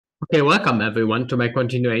Okay, welcome everyone to my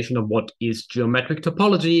continuation of what is geometric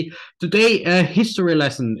topology. Today, a history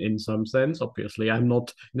lesson in some sense. Obviously, I'm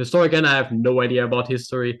not an historian, I have no idea about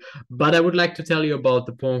history, but I would like to tell you about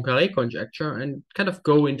the Poincaré conjecture and kind of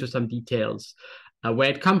go into some details,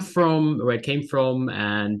 where it came from,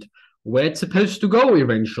 and where it's supposed to go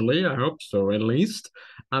eventually. I hope so, at least.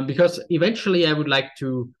 Because eventually I would like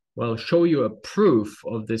to, well, show you a proof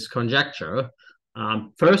of this conjecture.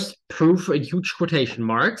 First, proof in huge quotation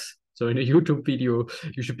marks. So in a YouTube video,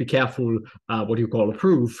 you should be careful what you call a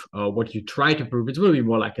proof, what you try to prove. It's really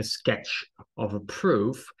more like a sketch of a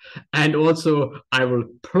proof. And also, I will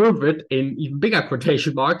prove it in even bigger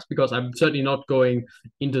quotation marks because I'm certainly not going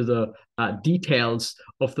into the details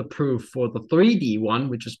of the proof for the 3D one,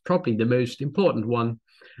 which is probably the most important one,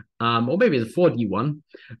 or maybe the 4D one.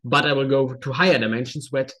 But I will go to higher dimensions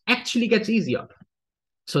where it actually gets easier.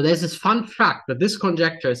 So there's this fun fact that this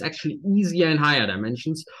conjecture is actually easier in higher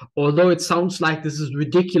dimensions, although it sounds like this is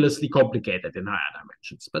ridiculously complicated in higher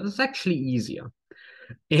dimensions, but it's actually easier.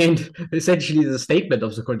 And essentially the statement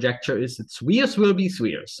of the conjecture is that spheres will be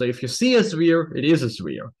spheres. So if you see a sphere, it is a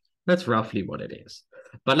sphere. That's roughly what it is.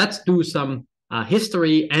 But let's do some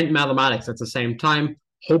history and mathematics at the same time.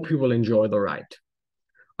 Hope you will enjoy the ride.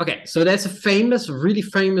 Okay, so there's a famous, really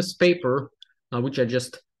famous paper, which I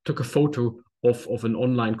just took a photo of an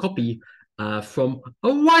online copy from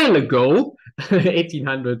a while ago,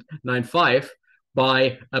 1895,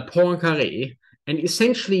 by Poincaré. And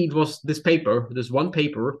essentially, it was this paper, this one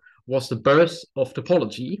paper, was the birth of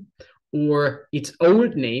topology, or its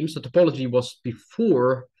old name. So topology was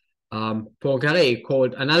before Poincaré,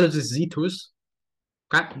 called analysis situs.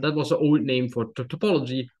 Okay? That was the old name for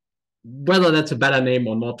topology. Whether that's a better name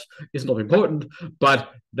or not is not important,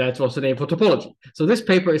 but that was the name for topology. So this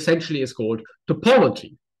paper essentially is called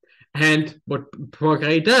Topology. And what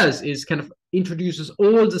Poincare does is kind of introduces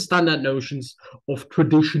all the standard notions of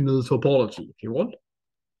traditional topology, if you want,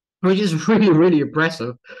 which is really, really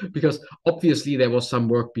impressive because obviously there was some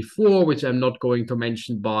work before, which I'm not going to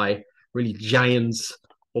mention, by really giants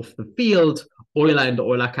of the field. Euler and the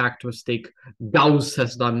Euler characteristic. Gauss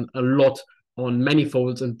has done a lot on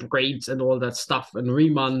manifolds and braids and all that stuff, and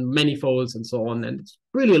Riemann manifolds and so on. And it's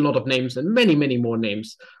really a lot of names and many, many more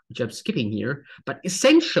names, which I'm skipping here. But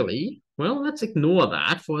essentially, well, let's ignore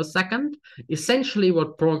that for a second. Essentially,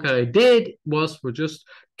 what Poincaré did was we just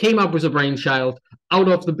came up with a brainchild out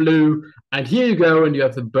of the blue, and here you go, and you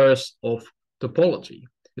have the birth of topology.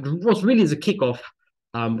 It was really the kickoff,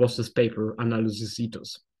 was this paper, Analysis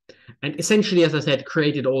Situs. And essentially, as I said,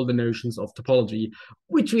 created all the notions of topology,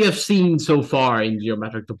 which we have seen so far in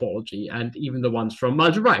geometric topology, and even the ones from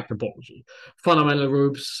algebraic topology, fundamental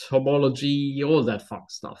groups, homology, all that fun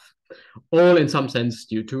stuff. All in some sense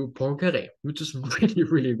due to Poincaré, which is really,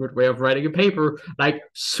 really a good way of writing a paper, like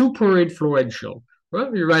super influential.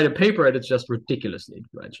 Well, you write a paper and it's just ridiculously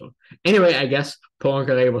influential. Anyway, I guess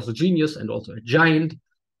Poincaré was a genius and also a giant.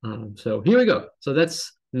 So here we go. So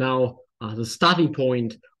that's now the starting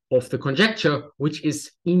point of the conjecture, which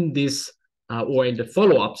is in this or in the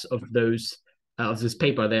follow-ups of those of this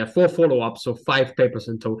paper. There are 4 follow-ups, so 5 papers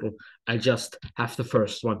in total. I just have the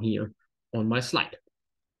first one here on my slide.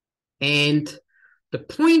 And the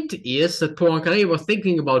point is that Poincaré was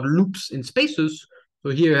thinking about loops in spaces.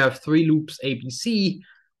 So here you have 3 loops ABC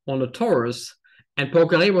on a torus. And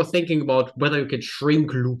Poincaré was thinking about whether you can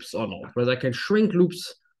shrink loops or not, whether I can shrink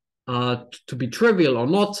loops to be trivial or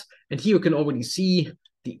not. And here you can already see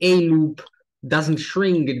the A loop doesn't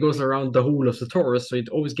shrink, it goes around the whole of the torus, so it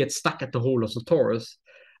always gets stuck at the whole of the torus.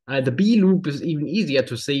 The B loop is even easier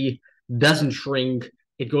to see, doesn't shrink,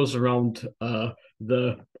 it goes around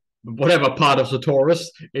the whatever part of the torus,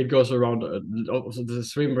 it goes around the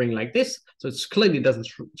swim ring like this, so it clearly doesn't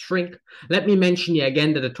shrink. Let me mention here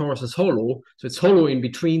again that the torus is hollow, so it's hollow in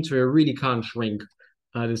between, so you really can't shrink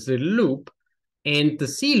this little loop. And the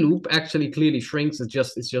C loop actually clearly shrinks. It's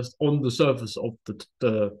just on the surface of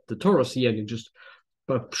the torus here, and you just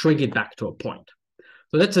shrink it back to a point.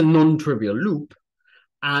 So that's a non-trivial loop.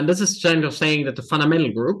 And this is kind of saying that the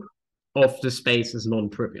fundamental group of the space is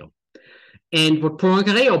non-trivial. And what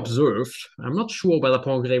Poincaré observed, I'm not sure whether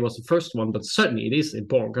Poincaré was the first one, but certainly it is in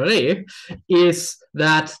Poincaré, is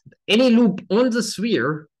that any loop on the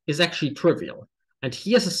sphere is actually trivial. And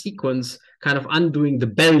here's a sequence kind of undoing the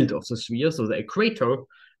belt of the sphere, so the equator,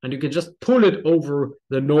 and you can just pull it over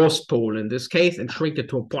the North Pole in this case and shrink it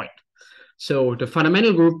to a point. So the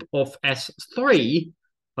fundamental group of S3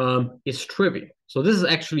 is trivial. So this is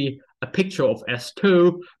actually a picture of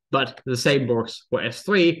S2, but the same works for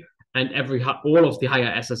S3 and all of the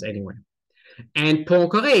higher S's anyway. And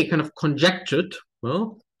Poincaré kind of conjectured,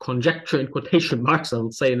 well, conjecture in quotation marks,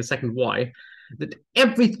 I'll say in a second why, that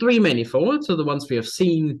every three manifolds, so the ones we have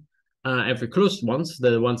seen, every closed ones,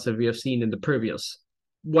 the ones that we have seen in the previous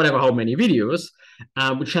whatever how many videos,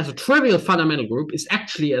 which has a trivial fundamental group, is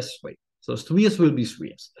actually a sphere. So spheres will be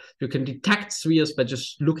spheres. You can detect spheres by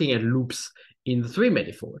just looking at loops in the three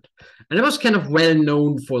manifold. And it was kind of well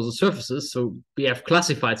known for the surfaces. So we have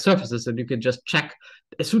classified surfaces, and you can just check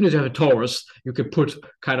as soon as you have a torus, you can put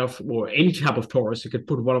kind of, or any type of torus, you can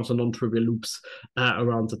put one of the non-trivial loops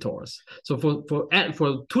around the torus. So for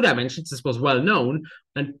 2 dimensions, this was well known,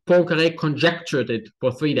 and Poincaré conjectured it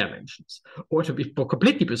for 3 dimensions. Or to be more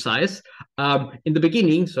completely precise, in the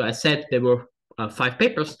beginning, so I said there were 5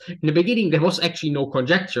 papers. In the beginning, there was actually no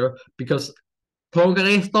conjecture because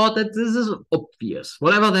Poincaré thought that this is obvious,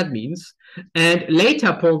 whatever that means. And later,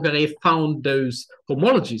 Poincaré found those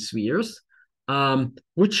homology spheres,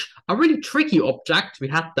 which are really tricky objects. We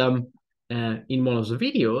had them in one of the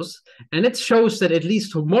videos, and it shows that at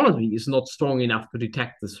least homology is not strong enough to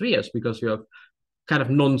detect the spheres because you have kind of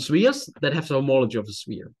non-spheres that have the homology of the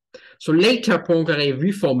sphere. So later, Poincaré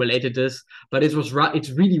reformulated this, but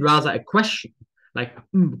it's really rather a question. Like,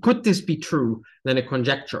 could this be true than a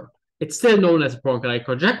conjecture? It's still known as a Poincaré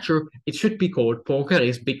conjecture. It should be called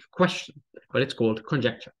Poincaré's big question, but it's called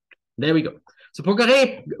conjecture. There we go. So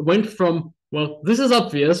Poincaré went from, well, this is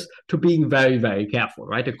obvious, to being very, very careful,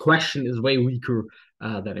 right? A question is way weaker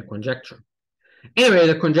than a conjecture. Anyway,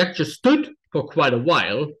 the conjecture stood for quite a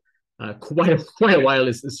while. Quite a while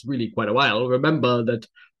is really quite a while. Remember that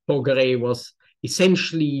Poincaré was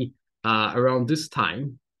essentially around this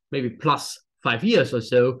time, maybe plus 5 years or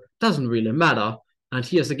so, doesn't really matter. And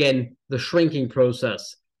here's again the shrinking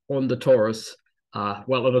process on the torus.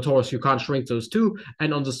 Well, on the torus, you can't shrink those two,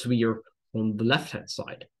 and on the sphere on the left-hand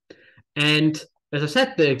side. And as I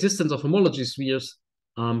said, the existence of homology spheres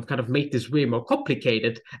kind of made this way more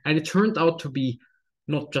complicated, and it turned out to be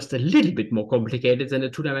not just a little bit more complicated than a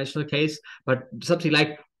 2-dimensional case, but something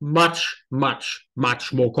like much, much,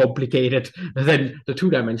 much more complicated than the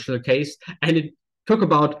 2-dimensional case. And it took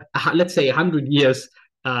about, let's say, 100 years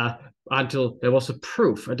until there was a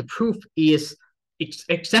proof. And the proof is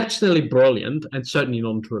exceptionally brilliant and certainly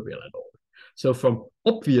non-trivial at all. So from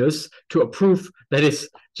obvious to a proof that is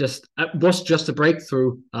just was just a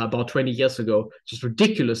breakthrough about 20 years ago, just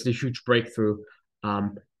ridiculously huge breakthrough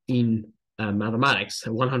in mathematics.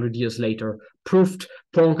 100 years later, proved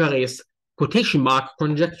Poincaré's quotation mark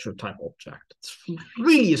conjecture type object. It's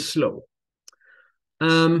really slow.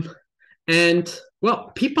 And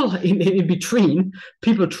well, people in between,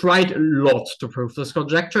 people tried a lot to prove this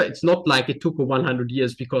conjecture. It's not like it took 100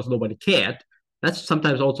 years because nobody cared. That's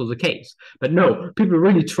sometimes also the case. But no, people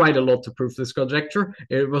really tried a lot to prove this conjecture.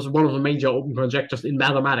 It was one of the major open conjectures in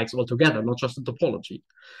mathematics altogether, not just in topology,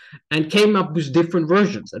 and came up with different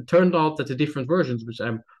versions. It turned out that the different versions, which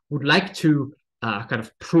I would like to kind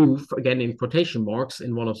of prove, again in quotation marks,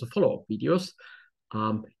 in one of the follow-up videos,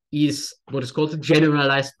 is what is called the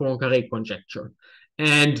generalized Poincaré conjecture.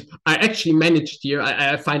 And I actually managed here,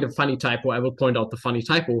 I find a funny typo. I will point out the funny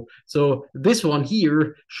typo. So this one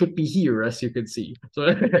here should be here, as you can see. So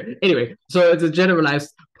anyway, so it's a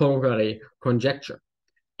generalized Poincaré conjecture.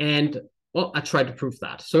 And well, I tried to prove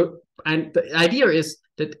that. So, and the idea is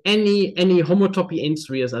that any homotopy n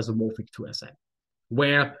sphere is isomorphic to Sn,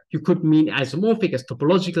 where you could mean isomorphic as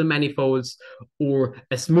topological manifolds or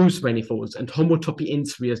as smooth manifolds, and homotopy n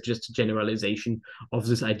sphere is just a generalization of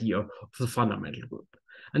this idea of the fundamental group.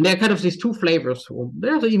 And there are kind of these two flavors, or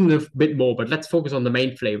there's even a bit more, but let's focus on the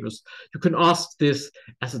main flavors. You can ask this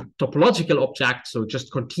as a topological object, so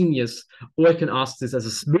just continuous, or you can ask this as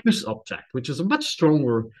a smooth object, which is a much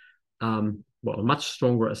stronger, much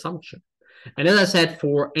stronger assumption. And as I said,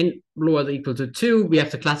 for n lower than or equal to 2, we have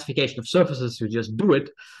the classification of surfaces. You just do it.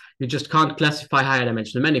 You just can't classify higher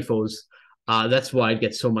dimensional manifolds. That's why it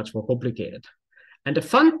gets so much more complicated. And the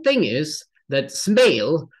fun thing is that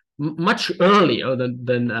Smale, much earlier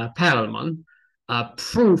than Perelman,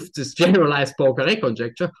 proved this generalized Poincaré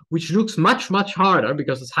conjecture, which looks much, much harder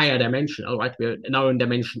because it's higher dimensional, right? We're now in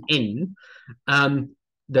dimension n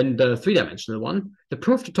than the 3-dimensional one. They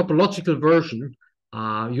proved the topological version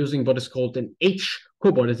using what is called an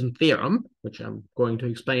h-cobordism theorem, which I'm going to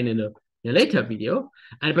explain in a later video,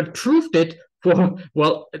 but proved it for,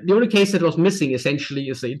 well, the only case that was missing essentially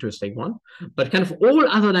is the interesting one, but kind of all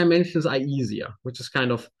other dimensions are easier, which is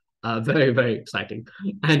kind of very, very exciting.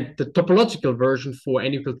 And the topological version for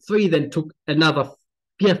n equals 3 then took another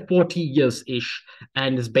 40 years-ish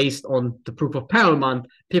and is based on the proof of Perelman.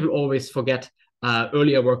 People always forget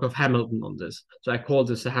earlier work of Hamilton on this. So I call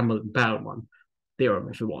this the Hamilton-Perelman theorem,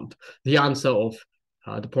 if you want, the answer of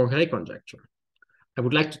the Poincaré conjecture. I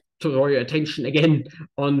would like to draw your attention again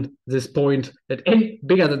on this point that n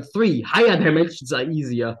bigger than 3, higher dimensions are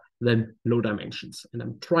easier than low dimensions. And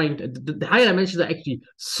I'm trying to, the higher dimensions are actually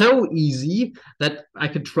so easy that I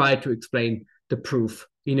can try to explain the proof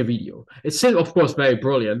in a video. It's still, of course, very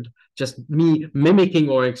brilliant. Just me mimicking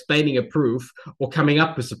or explaining a proof or coming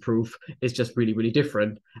up with a proof is just really, really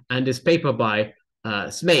different. And this paper by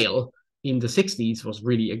Smale in the 60s was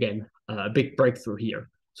really, again, a big breakthrough here.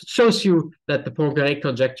 So it shows you that the Poincaré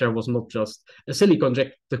conjecture was not just a silly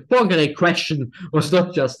conjecture. The Poincaré question was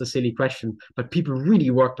not just a silly question, but people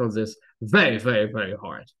really worked on this very, very, very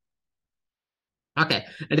hard. Okay,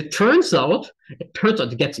 and it turns out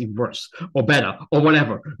it gets even worse or better or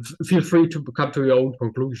whatever. Feel free to come to your own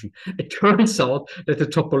conclusion. It turns out that the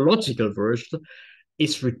topological version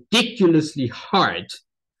is ridiculously hard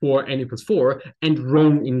for n=4 and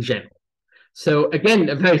wrong in general. So again,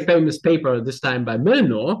 a very famous paper, this time by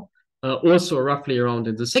Milner, also roughly around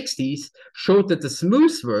in the 60s, showed that the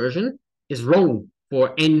smooth version is wrong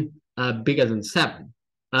for n bigger than 7.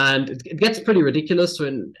 And it gets pretty ridiculous. So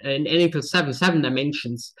in n=7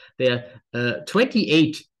 dimensions, there are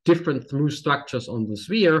 28 different smooth structures on the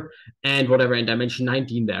sphere, and whatever in dimension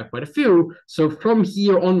 19, there are quite a few. So from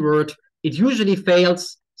here onward, it usually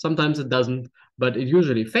fails. Sometimes it doesn't, but it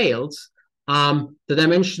usually fails. The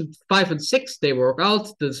dimensions 5 and 6, they work out.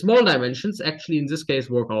 The small dimensions actually in this case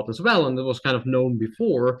work out as well, and it was kind of known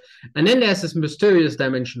before. And then there's this mysterious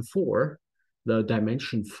dimension 4, the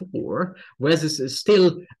dimension 4, where this is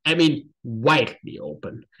still, I mean, wildly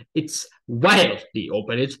open. It's wildly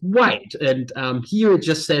open. It's wide. And here it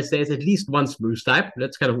just says there's at least one smooth type.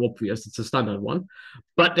 That's kind of obvious. It's a standard one.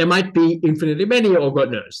 But there might be infinitely many, or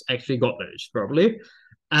God knows. Actually, God knows, probably.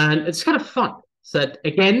 And it's kind of fun. So that,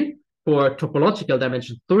 again, for topological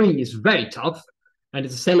dimension 3 is very tough, and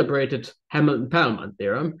it's a celebrated Hamilton-Perelman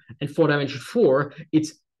theorem. And for dimension 4,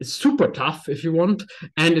 it's super tough, if you want,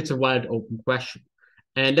 and it's a wide open question.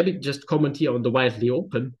 And let me just comment here on the widely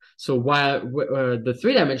open. So while the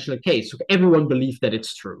three-dimensional case, everyone believed that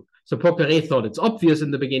it's true. So Poincaré thought it's obvious in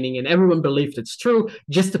the beginning, and everyone believed it's true.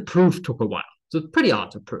 Just the proof took a while. So it's pretty hard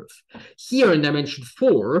to prove. Here in dimension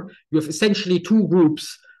 4, you have essentially two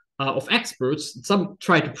groups of experts. Some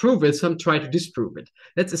try to prove it, some try to disprove it.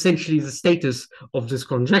 That's essentially the status of this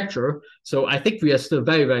conjecture. So I think we are still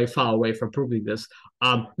very, very far away from proving this.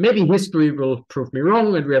 Maybe history will prove me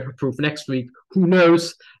wrong and we have a proof next week. Who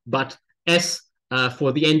knows? But as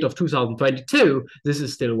for the end of 2022, this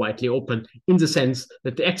is still widely open in the sense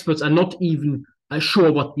that the experts are not even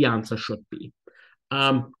sure what the answer should be.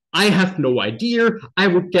 I have no idea. I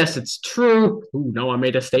would guess it's true. Ooh, now I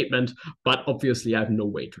made a statement, but obviously I have no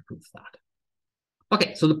way to prove that.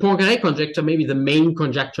 Okay, so the Poincaré conjecture, maybe the main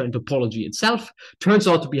conjecture in topology itself, turns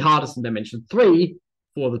out to be hardest in dimension 3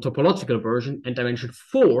 for the topological version and dimension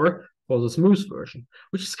 4 for the smooth version,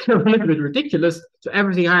 which is kind of a little bit ridiculous. So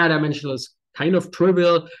everything higher dimensional is kind of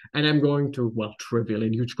trivial, and I'm going to, well, trivial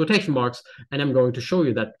in huge quotation marks, and I'm going to show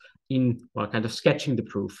you that in, well, kind of sketching the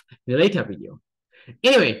proof in a later video.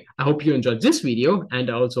 Anyway, I hope you enjoyed this video,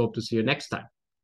 and I also hope to see you next time.